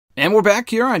And we're back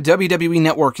here on WWE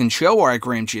Network and Show, where I,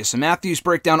 Graham G.S. Matthews,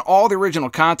 break down all the original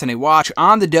content I watch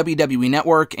on the WWE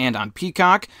Network and on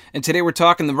Peacock. And today we're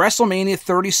talking the WrestleMania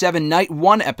 37 Night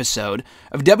 1 episode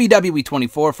of WWE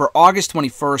 24 for August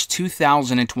 21st,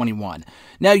 2021.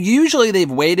 Now, usually they've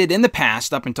waited in the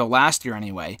past, up until last year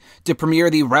anyway, to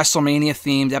premiere the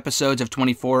WrestleMania-themed episodes of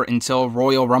 24 until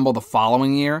Royal Rumble the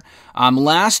following year.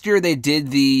 Last year they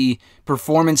did the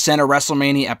Performance Center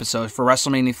WrestleMania episodes for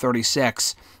WrestleMania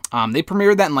 36. They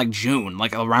premiered that in like June,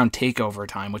 like around TakeOver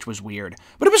time, which was weird.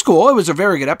 But it was cool. It was a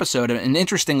very good episode, an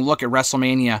interesting look at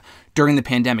WrestleMania during the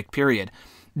pandemic period.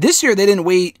 This year, they didn't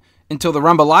wait until the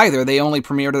Rumble either. They only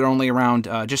premiered it around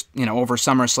over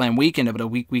SummerSlam weekend, about a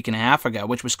week and a half ago,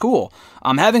 which was cool.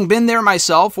 Having been there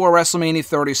myself for WrestleMania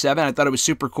 37, I thought it was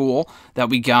super cool that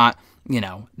we got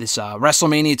this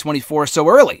WrestleMania 24 so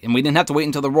early, and we didn't have to wait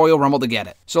until the Royal Rumble to get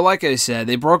it. So like I said,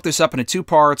 they broke this up into two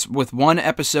parts, with one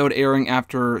episode airing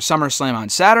after SummerSlam on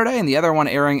Saturday, and the other one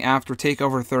airing after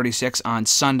TakeOver 36 on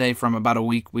Sunday from about a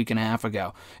week and a half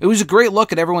ago. It was a great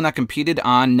look at everyone that competed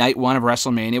on Night 1 of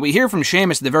WrestleMania. We hear from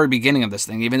Sheamus at the very beginning of this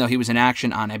thing, even though he was in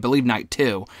action on, I believe, Night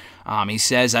 2. He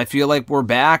says, "I feel like we're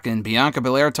back," and Bianca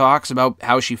Belair talks about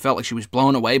how she felt like she was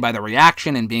blown away by the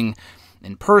reaction and being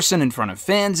in person, in front of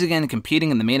fans again, competing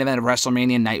in the main event of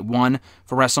WrestleMania Night 1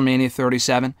 for WrestleMania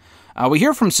 37. We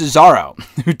hear from Cesaro,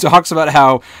 who talks about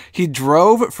how he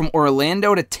drove from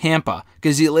Orlando to Tampa,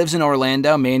 because he lives in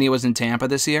Orlando. Mania was in Tampa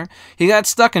this year. He got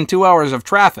stuck in 2 hours of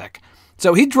traffic.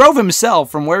 So he drove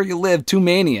himself from where he lived to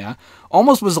Mania,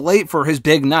 almost was late for his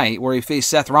big night, where he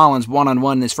faced Seth Rollins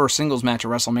one-on-one in his first singles match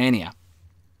at WrestleMania.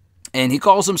 And he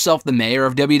calls himself the mayor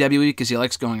of WWE because he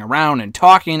likes going around and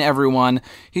talking to everyone.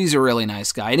 He's a really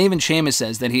nice guy. And even Sheamus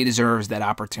says that he deserves that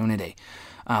opportunity.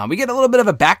 We get a little bit of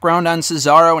a background on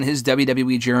Cesaro and his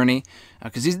WWE journey,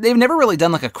 because they've never really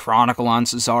done like a chronicle on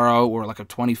Cesaro or like a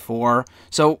 24.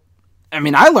 So, I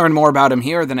mean, I learned more about him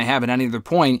here than I have at any other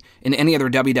point in any other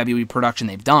WWE production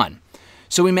they've done.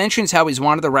 So he mentions how he's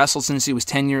wanted to wrestle since he was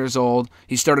 10 years old.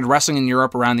 He started wrestling in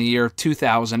Europe around the year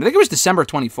 2000. I think it was December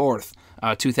 24th.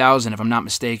 2000, if I'm not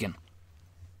mistaken.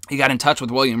 He got in touch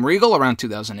with William Regal around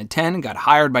 2010, got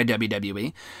hired by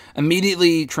WWE,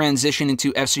 immediately transitioned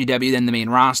into FCW, then the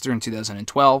main roster in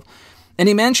 2012, and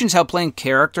he mentions how playing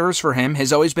characters for him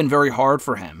has always been very hard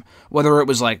for him, whether it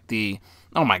was like the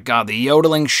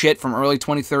yodeling shit from early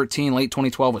 2013, late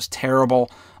 2012 was terrible.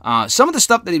 Some of the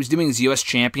stuff that he was doing as U.S.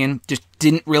 champion just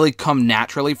didn't really come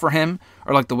naturally for him,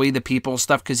 or like the way the people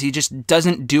stuff, because he just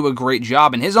doesn't do a great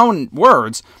job, in his own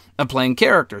words, of playing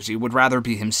characters. He would rather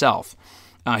be himself.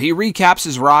 He recaps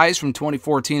his rise from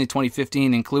 2014 to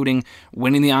 2015, including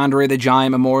winning the Andre the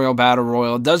Giant Memorial Battle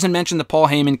Royal. Doesn't mention the Paul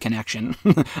Heyman connection,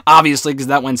 obviously, because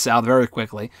that went south very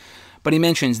quickly. But he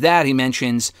mentions that. He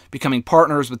mentions becoming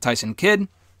partners with Tyson Kidd,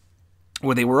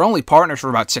 where they were only partners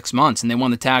for about 6 months, and they won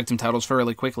the tag team titles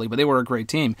fairly quickly, but they were a great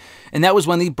team. And that was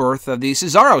when the birth of the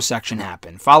Cesaro section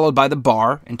happened, followed by The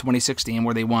Bar in 2016,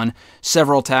 where they won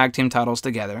several tag team titles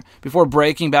together, before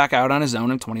breaking back out on his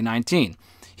own in 2019.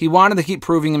 He wanted to keep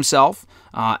proving himself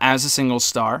as a singles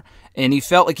star, and he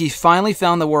felt like he finally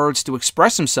found the words to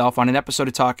express himself on an episode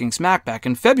of Talking Smack back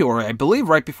in February, I believe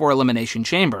right before Elimination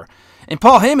Chamber. And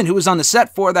Paul Heyman, who was on the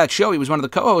set for that show, he was one of the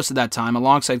co-hosts at that time,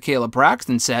 alongside Caleb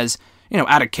Braxton, says,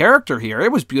 out of character here,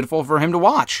 it was beautiful for him to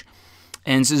watch.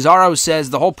 And Cesaro says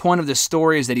the whole point of this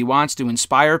story is that he wants to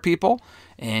inspire people,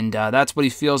 and that's what he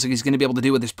feels like he's going to be able to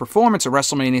do with his performance at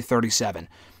WrestleMania 37.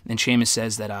 And Sheamus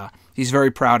says that he's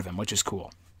very proud of him, which is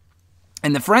cool.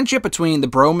 And the friendship between the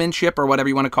bromanship, or whatever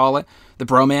you want to call it, the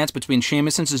bromance between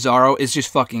Sheamus and Cesaro is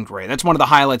just fucking great. That's one of the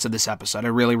highlights of this episode. I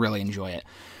really, really enjoy it.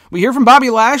 We hear from Bobby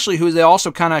Lashley, who they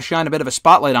also kind of shine a bit of a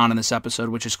spotlight on in this episode,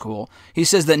 which is cool. He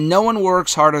says that no one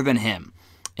works harder than him.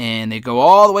 And they go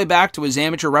all the way back to his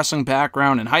amateur wrestling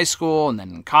background in high school and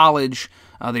then in college.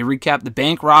 They recap the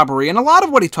bank robbery, and a lot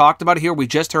of what he talked about here we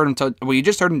just heard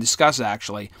him discuss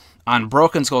actually on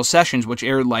Broken Skull Sessions, which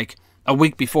aired like a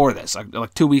week before this,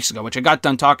 like 2 weeks ago, which I got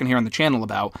done talking here on the channel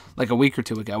about like a week or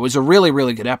two ago. It was a really,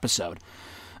 really good episode.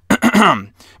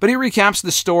 But he recaps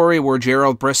the story where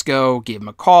Gerald Briscoe gave him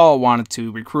a call, wanted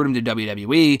to recruit him to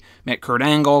WWE, met Kurt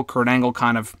Angle. Kurt Angle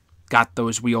kind of got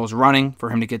those wheels running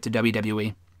for him to get to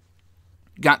WWE.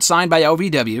 Got signed by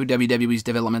OVW, WWE's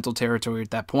developmental territory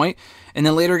at that point, and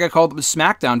then later got called up to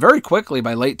SmackDown very quickly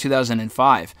by late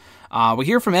 2005. We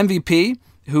hear from MVP,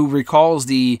 who recalls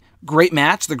the great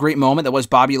match, the great moment that was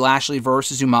Bobby Lashley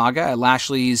versus Umaga at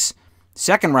Lashley's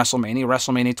second WrestleMania,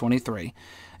 WrestleMania 23.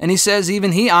 And he says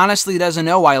even he honestly doesn't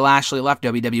know why Lashley left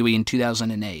WWE in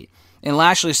 2008. And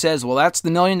Lashley says, well, that's the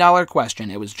 $1 million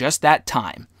question. It was just that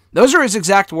time. Those are his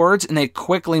exact words, and they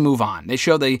quickly move on. They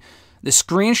show the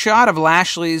screenshot of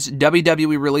Lashley's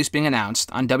WWE release being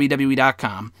announced on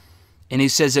WWE.com, and he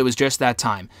says it was just that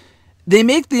time. They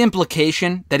make the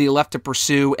implication that he left to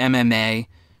pursue MMA,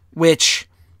 which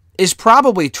is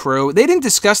probably true. They didn't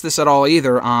discuss this at all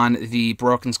either on the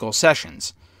Broken Skull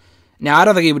sessions. Now, I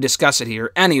don't think he would discuss it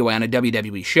here anyway on a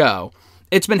WWE show.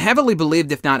 It's been heavily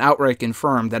believed, if not outright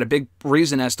confirmed, that a big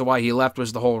reason as to why he left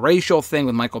was the whole racial thing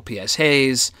with Michael P.S.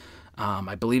 Hayes.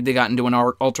 I believe they got into an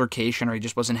altercation, or he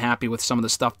just wasn't happy with some of the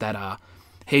stuff that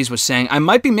Hayes was saying. I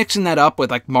might be mixing that up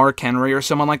with like Mark Henry or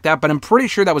someone like that, but I'm pretty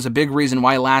sure that was a big reason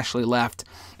why Lashley left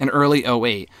in early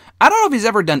 2008. I don't know if he's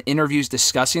ever done interviews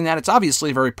discussing that. It's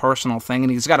obviously a very personal thing,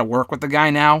 and he's got to work with the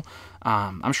guy now.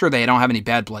 I'm sure they don't have any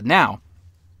bad blood now,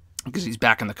 because he's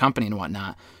back in the company and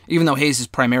whatnot, even though Hayes is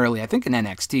primarily, I think, an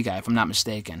NXT guy, if I'm not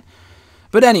mistaken.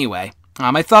 But anyway,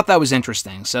 I thought that was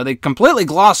interesting. So they completely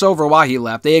gloss over why he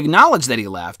left. They acknowledge that he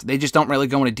left. They just don't really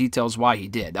go into details why he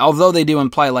did. Although they do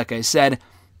imply, like I said,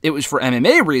 it was for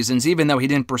MMA reasons, even though he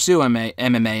didn't pursue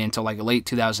MMA until like late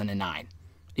 2009,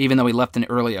 even though he left in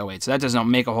early 2008. So that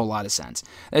doesn't make a whole lot of sense.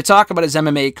 They talk about his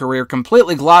MMA career,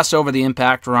 completely gloss over the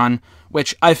Impact run,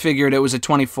 which I figured it was a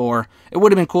 24. It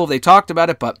would have been cool if they talked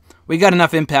about it, but we got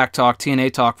enough Impact talk,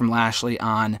 TNA talk from Lashley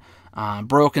on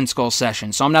Broken Skull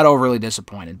session, so I'm not overly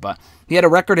disappointed. But he had a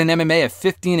record in MMA of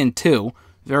 15-2,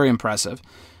 very impressive.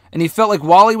 And he felt like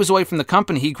while he was away from the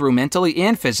company, he grew mentally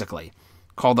and physically.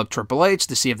 Called up Triple H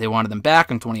to see if they wanted him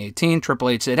back in 2018. Triple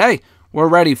H said, "Hey, we're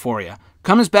ready for you."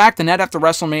 Comes back the night after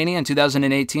WrestleMania in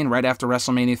 2018, right after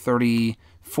WrestleMania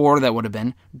 34, that would have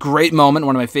been. Great moment,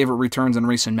 one of my favorite returns in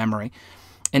recent memory.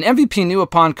 And MVP knew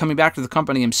upon coming back to the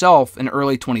company himself in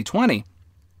early 2020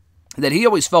 that he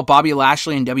always felt Bobby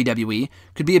Lashley in WWE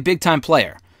could be a big-time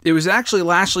player. It was actually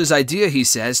Lashley's idea, he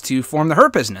says, to form the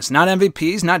Hurt Business. Not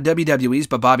MVP's, not WWE's,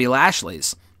 but Bobby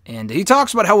Lashley's. And he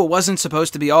talks about how it wasn't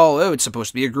supposed to be it's supposed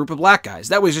to be a group of black guys.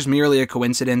 That was just merely a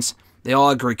coincidence. They all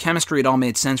had great chemistry. It all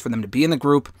made sense for them to be in the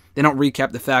group. They don't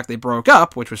recap the fact they broke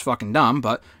up, which was fucking dumb,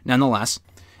 but nonetheless.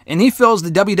 And he feels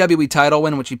the WWE title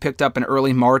win, which he picked up in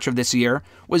early March of this year,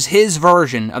 was his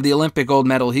version of the Olympic gold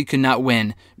medal he could not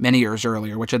win many years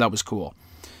earlier, which I thought was cool.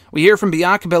 We hear from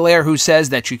Bianca Belair, who says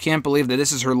that she can't believe that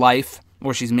this is her life,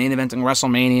 where she's main eventing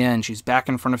WrestleMania and she's back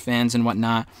in front of fans and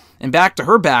whatnot. And back to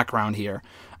her background here.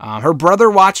 Her brother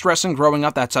watched wrestling growing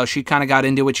up. That's how she kind of got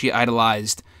into it. She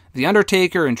idolized The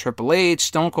Undertaker and Triple H,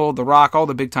 Stone Cold, The Rock, all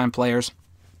the big-time players.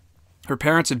 Her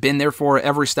parents have been there for her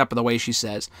every step of the way, she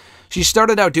says. She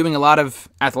started out doing a lot of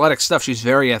athletic stuff. She's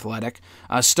very athletic.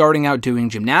 Starting out doing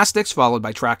gymnastics, followed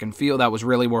by track and field. That was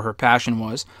really where her passion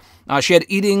was. She had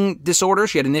eating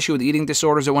disorders. She had an issue with eating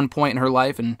disorders at one point in her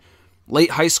life, and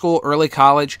late high school, early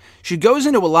college. She goes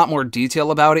into a lot more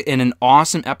detail about it in an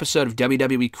awesome episode of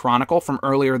WWE Chronicle from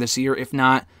earlier this year, if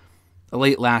not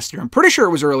late last year. I'm pretty sure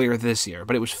it was earlier this year,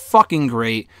 but it was fucking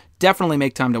great. Definitely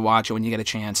make time to watch it when you get a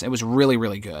chance. It was really,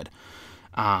 really good.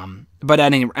 But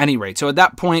at any rate, so at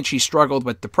that point, she struggled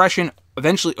with depression,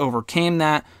 eventually overcame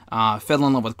that, fell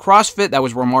in love with CrossFit. That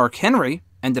was where Mark Henry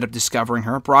ended up discovering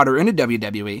her, brought her into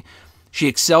WWE. She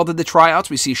excelled at the tryouts.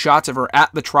 We see shots of her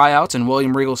at the tryouts, and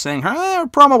William Regal saying her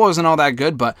promo wasn't all that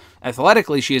good, but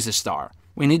athletically, she is a star.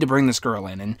 We need to bring this girl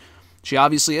in, and she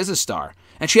obviously is a star.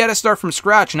 And she had to start from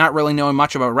scratch, not really knowing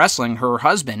much about wrestling. Her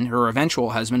husband, her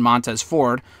eventual husband, Montez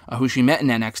Ford, who she met in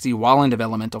NXT while in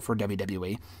developmental for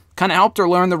WWE, kind of helped her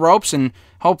learn the ropes and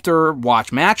helped her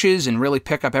watch matches and really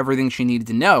pick up everything she needed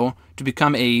to know to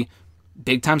become a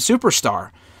big-time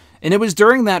superstar. And it was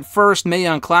during that first Mae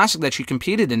Young Classic that she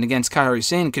competed in against Kairi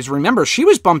Sane, because remember, she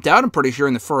was bumped out, I'm pretty sure,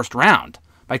 in the first round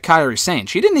by Kairi Sane.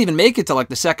 She didn't even make it to like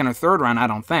the second or third round, I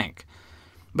don't think.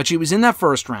 But she was in that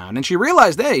first round, and she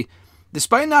realized, hey,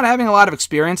 despite not having a lot of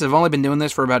experience, I've only been doing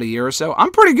this for about a year or so,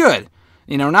 I'm pretty good.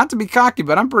 You know, not to be cocky,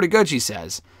 but I'm pretty good, she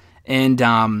says. And,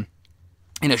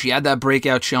 you know, she had that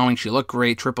breakout showing. She looked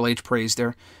great. Triple H praised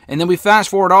her. And then we fast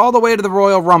forward all the way to the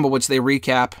Royal Rumble, which they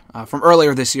recap from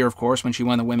earlier this year, of course, when she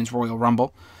won the Women's Royal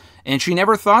Rumble. And she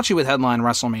never thought she would headline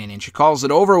WrestleMania, and she calls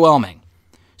it overwhelming.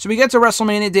 So we get to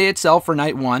WrestleMania Day itself for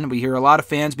night one. We hear a lot of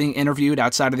fans being interviewed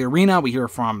outside of the arena. We hear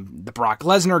from the Brock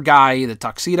Lesnar guy, the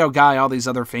Tuxedo guy, all these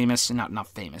other famous, not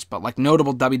famous, but like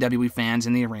notable WWE fans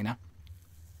in the arena.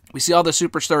 We see all the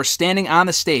superstars standing on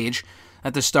the stage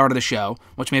at the start of the show,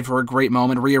 which made for a great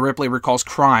moment. Rhea Ripley recalls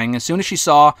crying as soon as she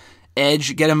saw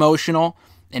Edge get emotional,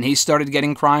 and he started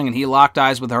getting crying, and he locked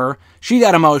eyes with her. She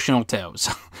got emotional too.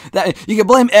 So that, you can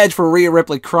blame Edge for Rhea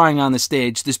Ripley crying on the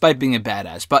stage, despite being a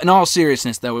badass. But in all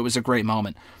seriousness, though, it was a great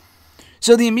moment.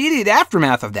 So the immediate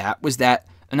aftermath of that was that,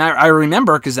 and I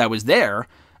remember because I was there,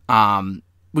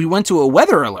 we went to a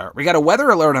weather alert. We got a weather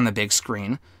alert on the big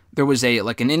screen. There was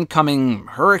an incoming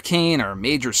hurricane or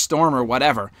major storm or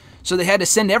whatever. So they had to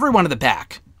send everyone to the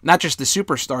back. Not just the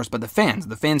superstars, but the fans.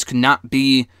 The fans could not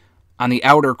be on the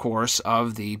outer course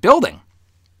of the building.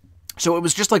 So it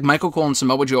was just like Michael Cole and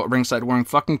Samoa Joe at ringside wearing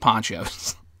fucking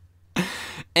ponchos.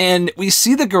 And we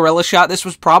see the gorilla shot. This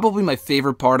was probably my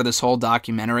favorite part of this whole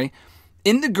documentary.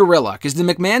 In the gorilla, because the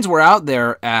McMahons were out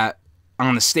there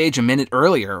on the stage a minute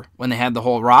earlier when they had the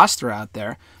whole roster out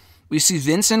there. We see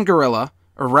Vince and Gorilla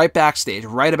are right backstage,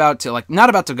 right about to, not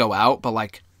about to go out,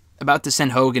 but about to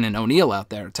send Hogan and O'Neil out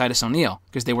there, Titus O'Neil,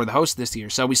 because they were the hosts this year.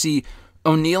 So we see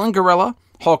O'Neil and Gorilla,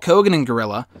 Hulk Hogan and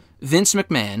Gorilla, Vince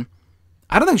McMahon.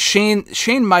 I don't think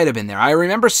Shane might have been there. I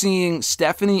remember seeing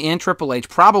Stephanie and Triple H,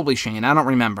 probably Shane, I don't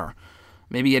remember.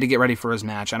 Maybe he had to get ready for his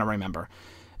match, I don't remember.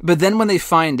 But then when they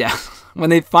find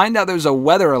out there's a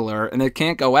weather alert and they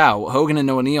can't go out, Hogan and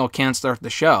O'Neil can't start the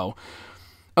show,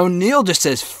 O'Neil just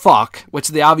says fuck, which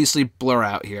they obviously blur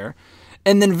out here.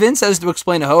 And then Vince has to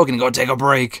explain to Hogan, go take a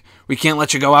break. We can't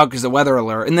let you go out because of the weather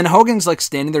alert. And then Hogan's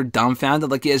standing there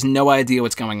dumbfounded, he has no idea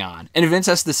what's going on. And Vince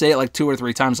has to say it 2 or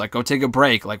 3 times, go take a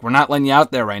break. We're not letting you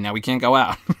out there right now. We can't go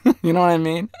out. You know what I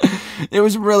mean? It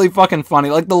was really fucking funny.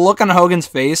 The look on Hogan's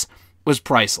face was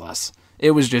priceless.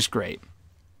 It was just great.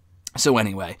 So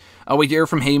anyway, we hear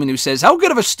from Heyman, who says, how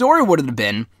good of a story would it have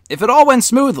been if it all went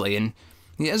smoothly? And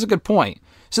he has a good point.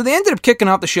 So they ended up kicking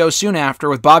off the show soon after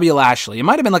with Bobby Lashley. It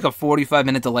might have been a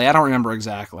 45-minute delay. I don't remember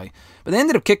exactly. But they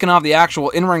ended up kicking off the actual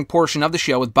in-ring portion of the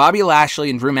show with Bobby Lashley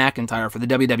and Drew McIntyre for the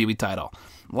WWE title.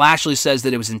 Lashley says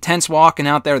that it was intense walking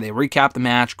out there. They recapped the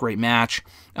match. Great match.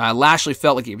 Lashley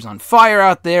felt like he was on fire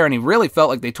out there, and he really felt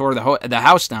like they tore the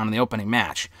house down in the opening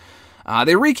match.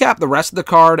 They recapped the rest of the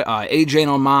card. AJ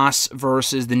and Omos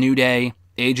versus The New Day.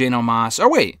 AJ and Omos. Oh,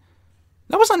 wait.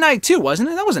 That was on night 2, wasn't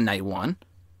it? That wasn't night 1.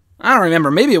 I don't remember.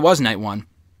 Maybe it was night 1.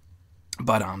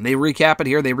 But they recap it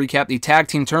here. They recap the Tag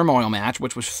Team Turmoil match,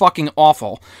 which was fucking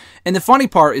awful. And the funny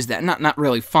part is that, not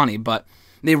really funny, but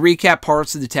they recap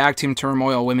parts of the Tag Team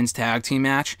Turmoil women's tag team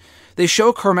match. They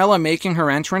show Carmella making her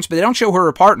entrance, but they don't show who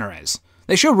her partner is.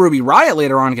 They show Ruby Riott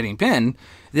later on getting pinned.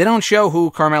 They don't show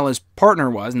who Carmella's partner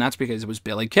was, and that's because it was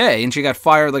Billie Kay, and she got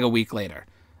fired a week later.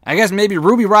 I guess maybe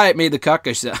Ruby Riott made the cut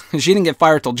because she didn't get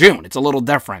fired till June. It's a little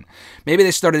different. Maybe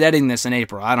they started editing this in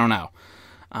April. I don't know.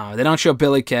 They don't show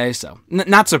Billie Kay, so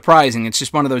not surprising. It's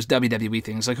just one of those WWE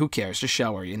things. Who cares? Just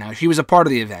show her, She was a part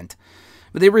of the event.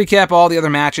 But they recap all the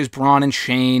other matches, Braun and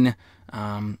Shane,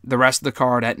 the rest of the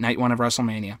card at night 1 of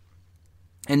WrestleMania.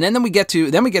 And then we get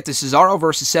to Cesaro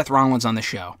versus Seth Rollins on the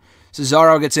show.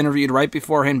 Cesaro gets interviewed right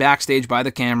beforehand backstage by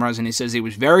the cameras, and he says he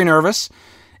was very nervous,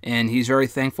 and he's very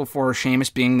thankful for Sheamus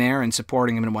being there and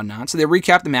supporting him and whatnot. So they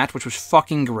recapped the match, which was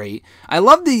fucking great. I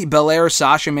love the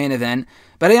Belair-Sasha main event,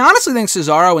 but I honestly think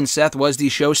Cesaro and Seth was the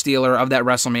show stealer of that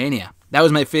WrestleMania. That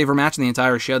was my favorite match in the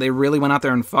entire show. They really went out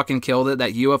there and fucking killed it.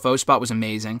 That UFO spot was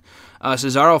amazing.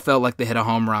 Cesaro felt like they hit a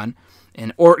home run.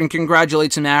 And Orton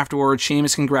congratulates him afterwards.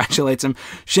 Sheamus congratulates him.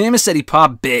 Sheamus said he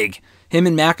popped big. Him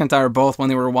and McIntyre both, when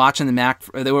they were watching the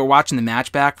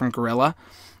match back from Gorilla,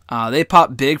 they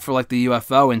popped big for the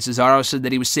UFO, and Cesaro said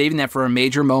that he was saving that for a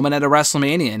major moment at a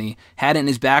WrestleMania, and he had it in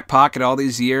his back pocket all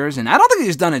these years, and I don't think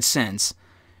he's done it since.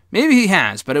 Maybe he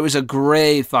has, but it was a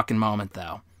great fucking moment,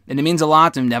 though. And it means a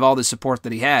lot to him to have all the support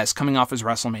that he has coming off his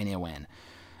WrestleMania win.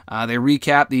 They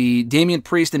recap the Damian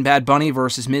Priest and Bad Bunny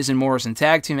versus Miz and Morrison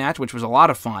tag team match, which was a lot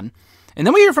of fun. And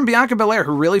then we hear from Bianca Belair,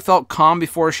 who really felt calm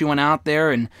before she went out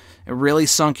there, and it really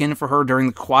sunk in for her during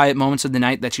the quiet moments of the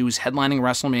night that she was headlining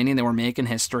WrestleMania and they were making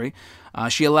history.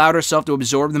 She allowed herself to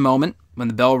absorb the moment when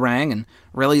the bell rang and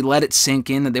really let it sink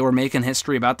in that they were making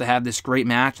history, about to have this great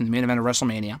match in the main event of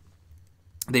WrestleMania.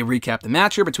 They recap the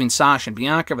match here between Sasha and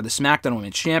Bianca for the SmackDown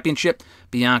Women's Championship.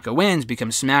 Bianca wins,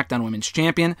 becomes SmackDown Women's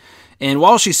Champion. And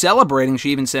while she's celebrating,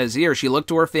 she even says here, she looked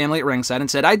to her family at ringside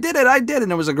and said, I did it.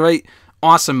 And it was a great,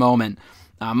 awesome moment.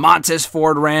 Montez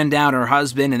Ford ran down her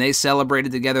husband, and they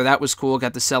celebrated together. That was cool.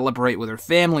 Got to celebrate with her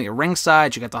family at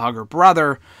ringside. She got to hug her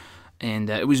brother.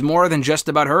 And it was more than just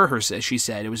about her, she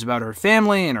said. It was about her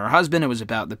family and her husband. It was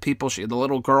about the people, the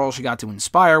little girl she got to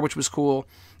inspire, which was cool.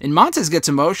 And Montez gets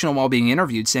emotional while being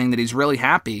interviewed, saying that he's really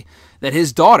happy that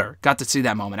his daughter got to see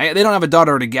that moment. They don't have a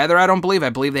daughter together, I don't believe.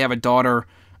 I believe they have a daughter.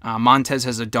 Montez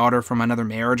has a daughter from another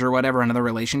marriage or whatever, another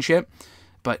relationship.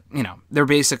 But,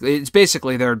 it's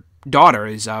basically their daughter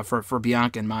is for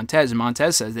Bianca and Montez. And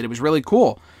Montez says that it was really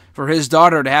cool for his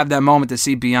daughter to have that moment to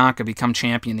see Bianca become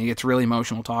champion. He gets really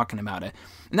emotional talking about it.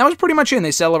 And that was pretty much it. And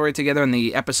they celebrate together and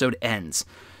the episode ends.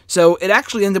 So it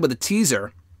actually ended with a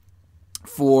teaser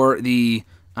for the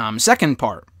second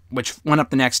part which went up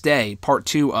the next day, night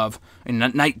 2 of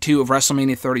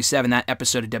WrestleMania 37, that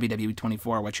episode of WWE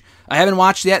 24, which I haven't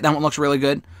watched yet. That one looks really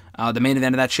good. The main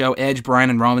event of that show, Edge,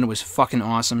 Bryan, and Roman, was fucking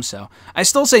awesome. So I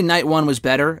still say night 1 was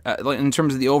better in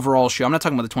terms of the overall show. I'm not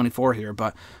talking about the 24 here,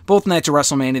 but both nights of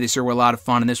WrestleMania this year were a lot of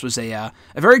fun, and this was a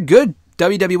very good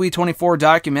WWE 24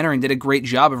 documentary and did a great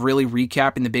job of really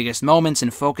recapping the biggest moments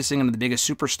and focusing on the biggest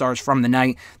superstars from the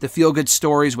night, the feel-good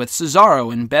stories with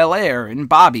Cesaro and Belair and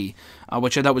Bobby,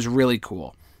 which I thought was really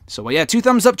cool. So yeah, 2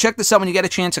 thumbs up. Check this out when you get a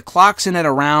chance. It clocks in at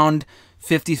around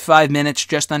 55 minutes,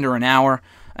 just under an hour.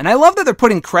 And I love that they're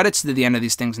putting credits to the end of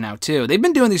these things now, too. They've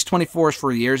been doing these 24s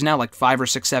for years now, like 5 or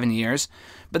 6, 7 years.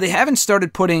 But they haven't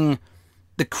started putting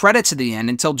the credits at the end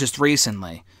until just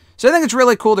recently. So I think it's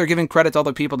really cool they're giving credit to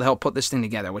other people to help put this thing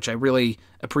together, which I really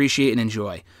appreciate and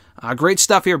enjoy. Great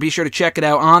stuff here. Be sure to check it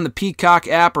out on the Peacock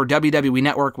app or WWE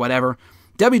Network, whatever.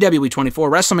 WWE 24,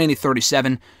 WrestleMania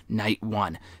 37, Night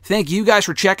 1. Thank you guys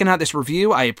for checking out this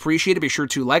review. I appreciate it. Be sure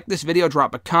to like this video,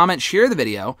 drop a comment, share the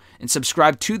video, and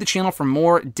subscribe to the channel for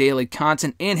more daily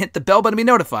content, and hit the bell button to be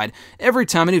notified every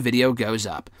time a new video goes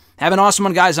up. Have an awesome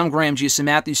one, guys. I'm Graham G.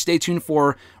 Matthews. Stay tuned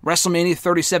for WrestleMania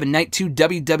 37, Night 2,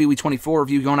 WWE 24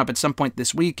 review going up at some point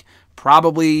this week.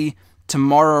 Probably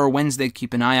tomorrow or Wednesday.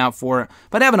 Keep an eye out for it.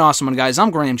 But have an awesome one, guys.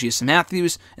 I'm Graham G.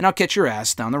 Matthews, and I'll catch your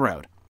ass down the road.